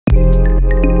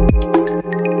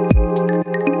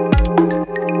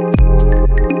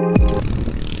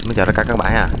Xin chào tất cả các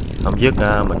bạn ha. Hôm trước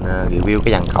mình review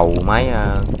cái dàn cầu máy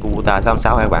Kubota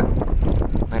 606 ha các bạn.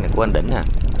 Máy này của anh Đỉnh ha,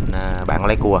 bạn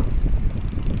lấy cua.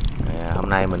 Hôm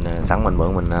nay mình sẵn mình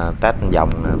mượn mình test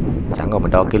vòng sẵn rồi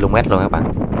mình đo km luôn các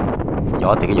bạn.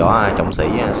 Vỏ thì cái vỏ Trọng Sĩ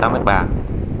 6m3.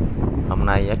 Hôm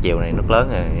nay giá chiều này nước lớn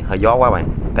rồi, hơi gió quá bạn.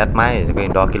 Test máy thì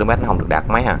đo km nó không được đạt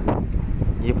máy ha.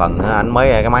 Với phần anh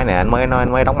mới cái máy này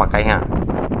anh mới đóng mặt cây ha.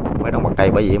 Mới đóng mặt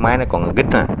cây bởi vì máy nó còn gít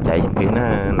nè, chạy nhiều khi nó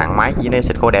nặng máy với nó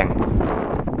xịt khói đen.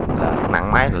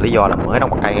 Nặng máy là lý do là mới đóng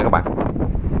mặt cây nha các bạn.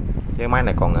 Cái máy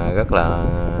này còn rất là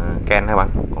ken các bạn,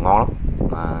 còn ngon lắm.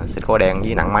 Mà xịt khói đen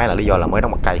với nặng máy là lý do là mới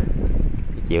đóng mặt cây.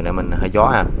 Chiều này mình hơi gió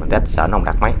ha, mình test sợ nó không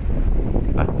đặt máy.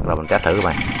 Rồi mình test thử các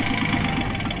bạn.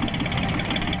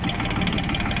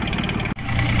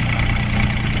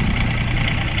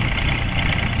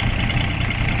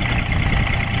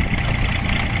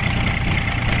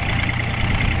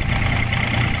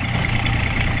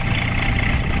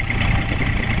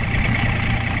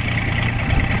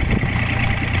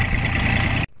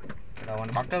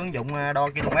 Mình bật cái ứng dụng đo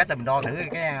km là mình đo thử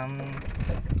cái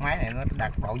máy này nó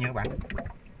đạt độ như các bạn.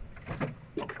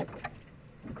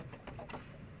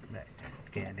 Đây,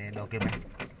 kìa để đo km.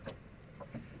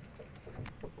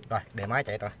 Rồi, để máy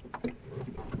chạy thôi.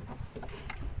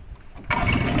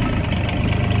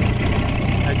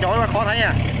 Chói quá khó thấy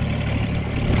nha.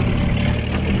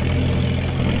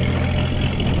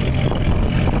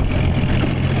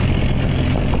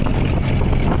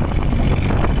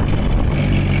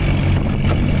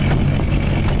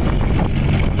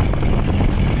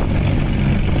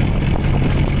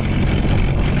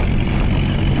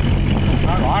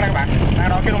 Gõ đây các bạn, đang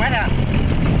đo km nha.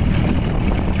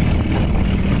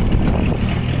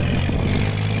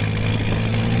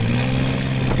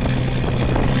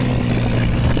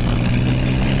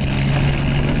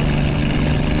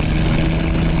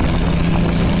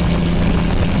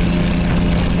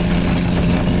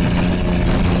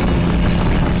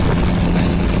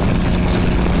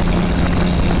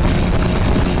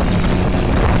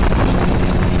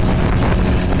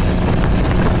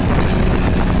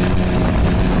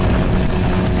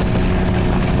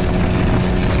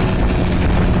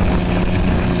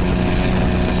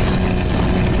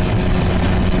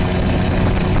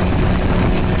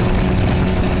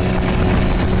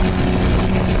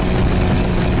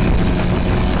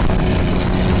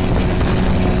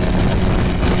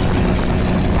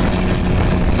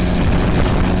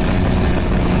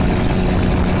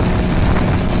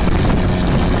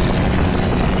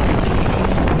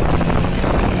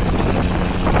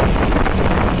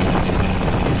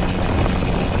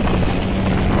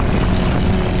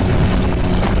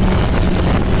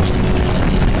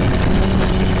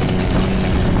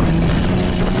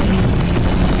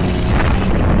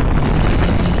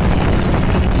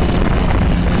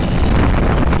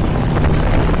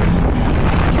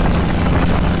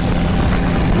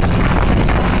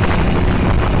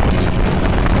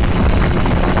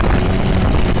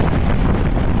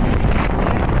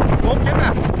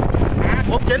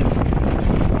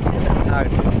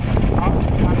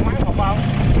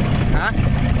 Hả?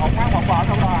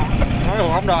 Nói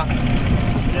không đo.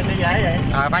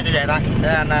 Bán cho về thôi, để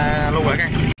anh lưu lại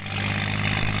cái.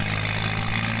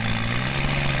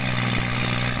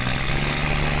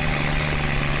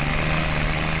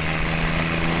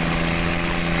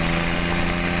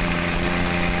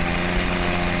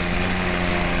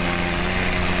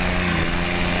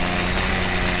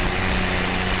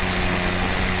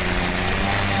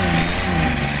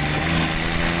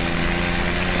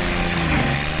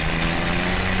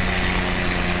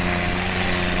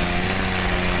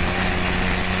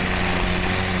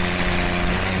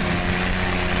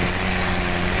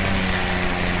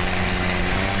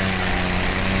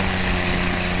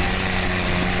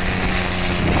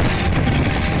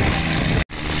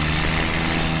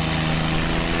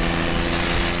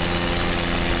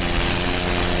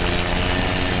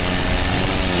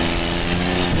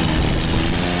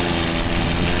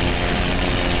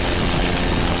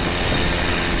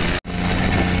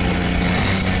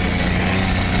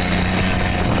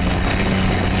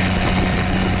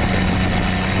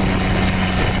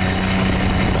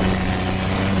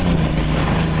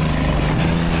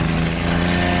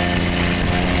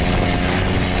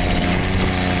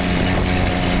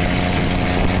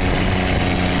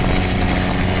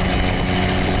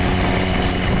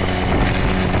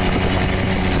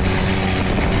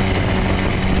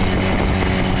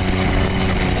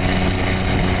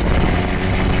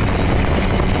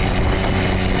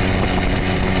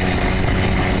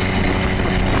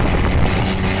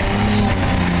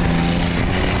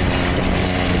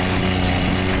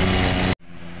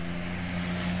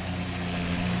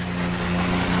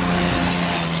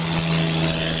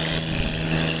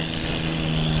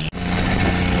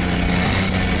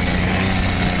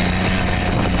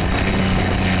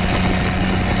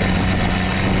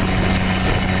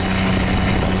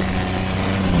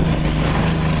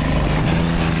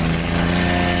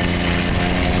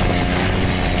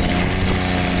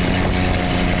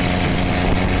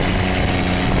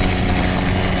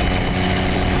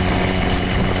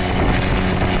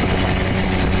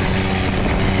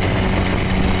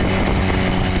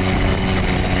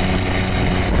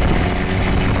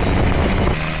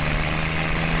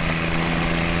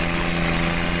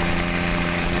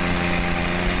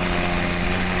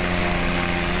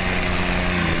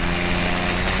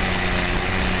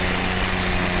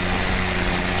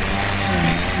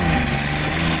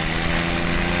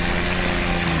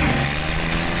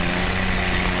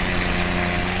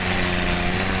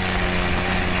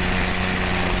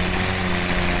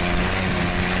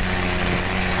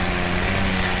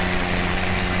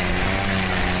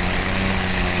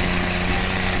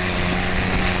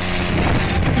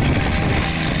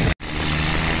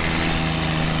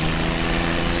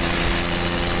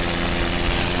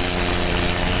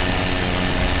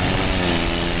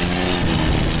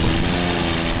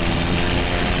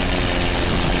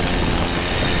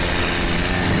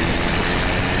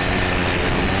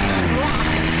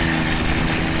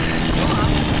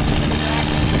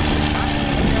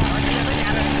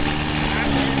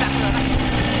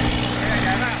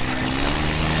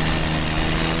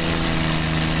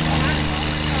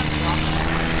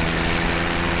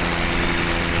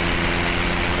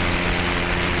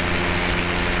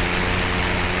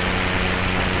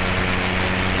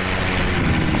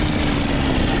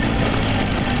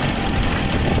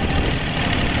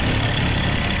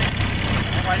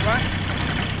 quá.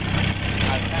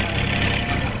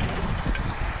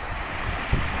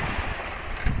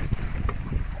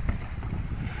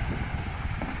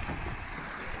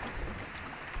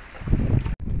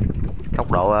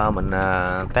 Tốc độ mình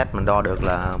test mình đo được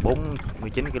là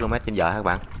 49 km/h các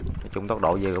bạn. Nói chung tốc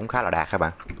độ gì cũng khá là đạt các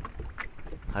bạn.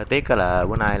 Hơi tiếc là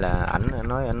bữa nay là ảnh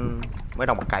nói anh mới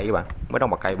đong bật cây các bạn, mới đong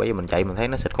bật cây bởi vì mình chạy mình thấy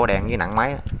nó xịt khói đen với nặng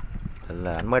máy á,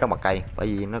 là anh mới đong bật cây bởi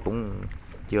vì nó cũng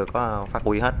chưa có phát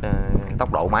huy hết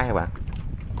tốc độ máy các bạn.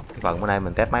 Cái phần bữa nay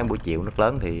mình test máy buổi chiều nước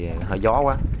lớn thì hơi gió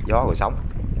quá, gió rồi sóng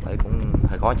bởi cũng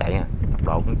hơi khó chạy nha, tốc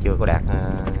độ cũng chưa có đạt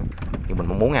như mình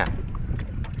mong muốn nha.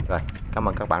 Rồi cảm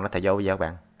ơn các bạn đã theo dõi video các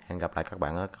bạn, hẹn gặp lại các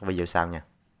bạn ở các video sau nha.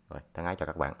 Rồi thân ái chào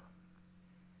các bạn.